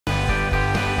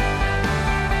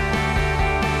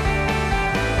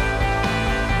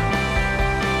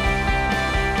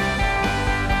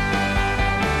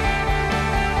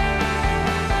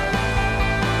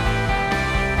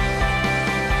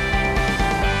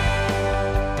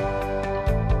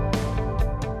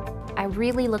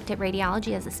really looked at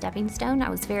radiology as a stepping stone. I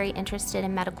was very interested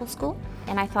in medical school,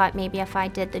 and I thought maybe if I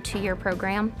did the 2-year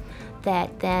program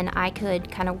that then I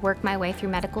could kind of work my way through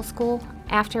medical school.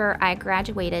 After I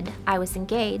graduated, I was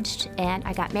engaged and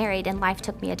I got married, and life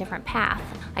took me a different path.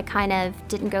 I kind of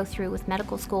didn't go through with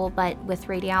medical school, but with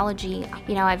radiology,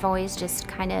 you know, I've always just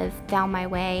kind of found my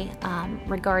way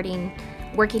regarding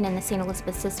working in the St.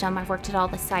 Elizabeth system. I've worked at all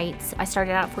the sites. I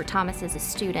started out at Fort Thomas as a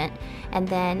student, and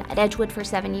then at Edgewood for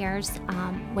 7 years,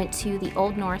 went to the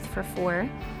Old North for 4,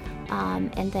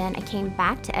 and then I came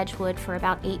back to Edgewood for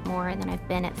about 8 more, and then I've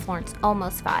been at Florence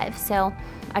almost 5. So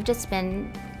I've just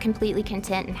been completely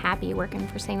content and happy working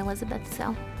for St. Elizabeth.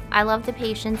 So I love the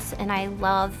patients and I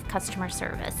love customer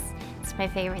service. It's my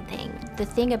favorite thing. The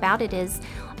thing about it is,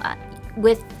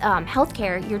 with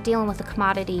healthcare, you're dealing with a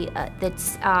commodity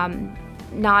that's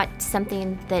not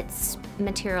something that's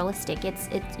materialistic.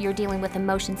 You're dealing with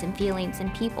emotions and feelings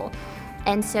and people.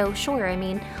 And so sure, I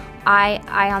mean,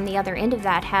 I on the other end of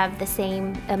that have the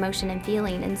same emotion and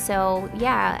feeling, and so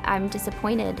yeah, I'm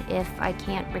disappointed if I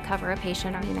can't recover a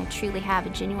patient. I mean, I truly have a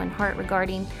genuine heart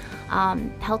regarding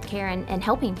healthcare and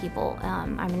helping people.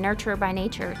 I'm a nurturer by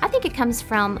nature. I think it comes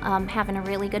from having a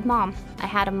really good mom. I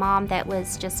had a mom that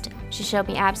was she showed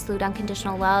me absolute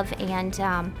unconditional love, and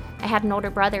I had an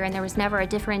older brother, and there was never a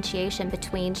differentiation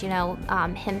between, you know,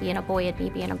 him being a boy and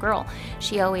me being a girl.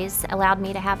 She always allowed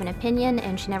me to have an opinion,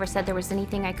 and she never said there was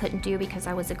anything I couldn't do because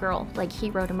I was a girl. Like, he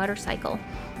rode a motorcycle.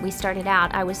 We started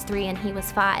out, I was 3 and he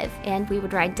was 5, and we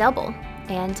would ride double.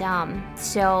 And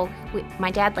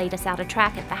my dad laid us out a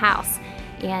track at the house,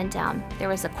 and there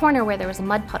was a corner where there was a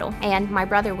mud puddle, and my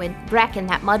brother would wreck in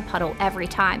that mud puddle every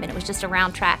time, and it was just a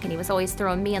round track, and he was always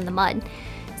throwing me in the mud.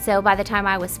 So by the time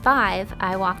I was 5,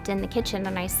 I walked in the kitchen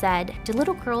and I said, "Do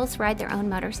little girls ride their own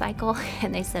motorcycle?"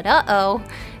 And they said, "Uh-oh."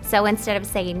 So instead of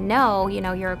saying, "No, you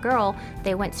know, you're a girl,"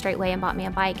 they went straight away and bought me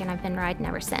a bike, and I've been riding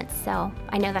ever since. So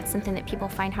I know that's something that people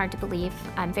find hard to believe.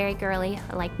 I'm very girly.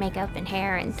 I like makeup and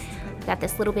hair, and got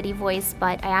this little bitty voice,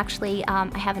 but I actually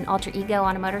I have an alter ego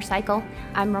on a motorcycle.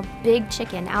 I'm a big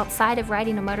chicken. Outside of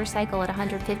riding a motorcycle at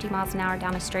 150 miles an hour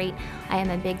down a straight, I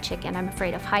am a big chicken. I'm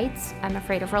afraid of heights. I'm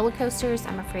afraid of roller coasters.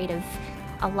 I'm afraid of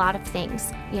a lot of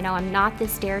things. You know, I'm not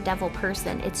this daredevil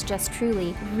person. It's just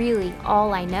truly, really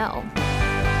all I know.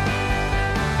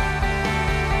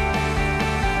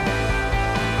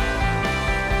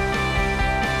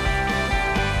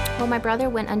 Well, my brother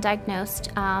went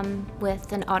undiagnosed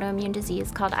with an autoimmune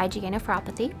disease called IgA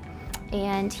nephropathy,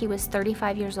 and he was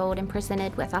 35 years old and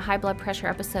presented with a high blood pressure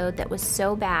episode that was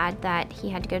so bad that he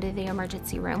had to go to the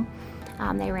emergency room.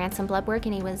 They ran some blood work,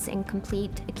 and he was in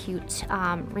complete acute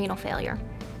renal failure.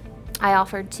 I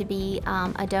offered to be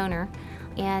a donor,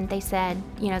 and they said,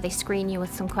 you know, they screen you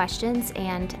with some questions,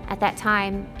 and at that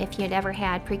time, if you had ever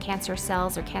had precancerous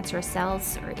cells or cancerous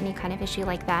cells or any kind of issue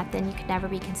like that, then you could never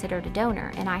be considered a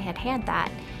donor, and I had had that.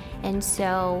 And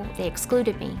so they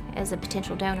excluded me as a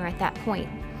potential donor at that point.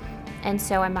 And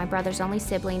so I'm my brother's only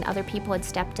sibling. Other people had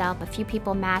stepped up. A few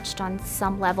people matched on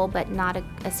some level, but not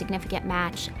a significant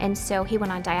match. And so he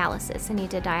went on dialysis, and he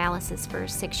did dialysis for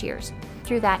 6 years.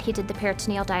 Through that, he did the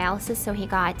peritoneal dialysis, so he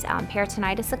got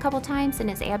peritonitis a couple times in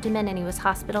his abdomen, and he was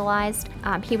hospitalized.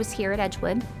 He was here at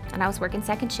Edgewood, and I was working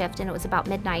second shift, and it was about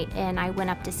midnight, and I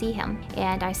went up to see him.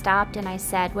 And I stopped, and I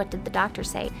said, "What did the doctor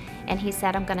say?" And he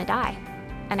said, "I'm gonna die."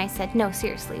 And I said, "No,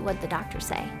 seriously, what did the doctor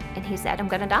say?" And he said, "I'm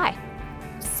gonna die."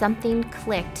 Something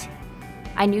clicked.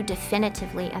 I knew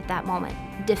definitively at that moment,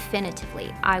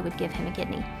 definitively, I would give him a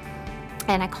kidney.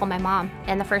 And I called my mom,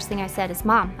 and the first thing I said is,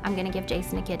 "Mom, I'm gonna give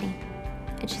Jason a kidney."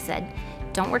 And she said,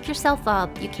 "Don't work yourself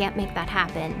up, you can't make that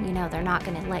happen, you know, they're not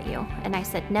gonna let you." And I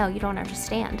said, "No, you don't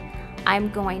understand. I'm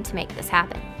going to make this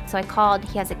happen." So I called,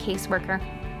 he has a caseworker,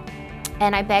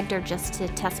 and I begged her just to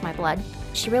test my blood.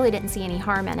 She really didn't see any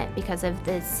harm in it because of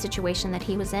the situation that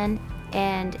he was in,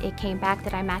 and it came back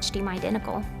that I matched him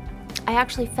identical. I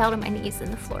actually fell to my knees in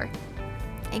the floor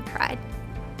and cried.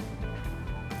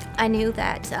 I knew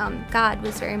that God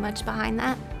was very much behind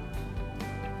that.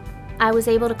 I was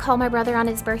able to call my brother on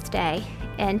his birthday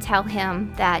and tell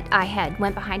him that I had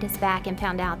went behind his back and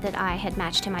found out that I had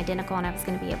matched him identical, and I was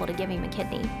going to be able to give him a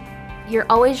kidney. You're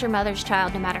always your mother's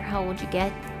child no matter how old you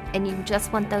get, and you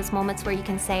just want those moments where you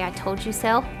can say, "I told you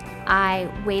so." I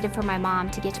waited for my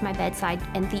mom to get to my bedside,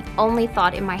 and the only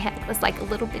thought in my head was like a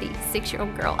little bitty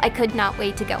 6-year-old girl. I could not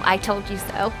wait to go, "I told you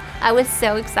so." I was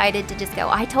so excited to just go,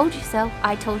 "I told you so.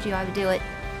 I told you I would do it."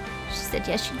 She said,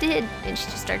 "Yes, you did," and she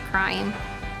just started crying.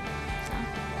 So.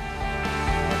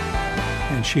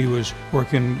 And she was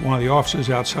working one of the offices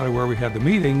outside of where we had the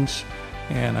meetings,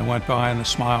 and I went by, and her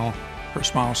smile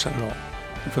said it all.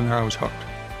 And from there I was hooked.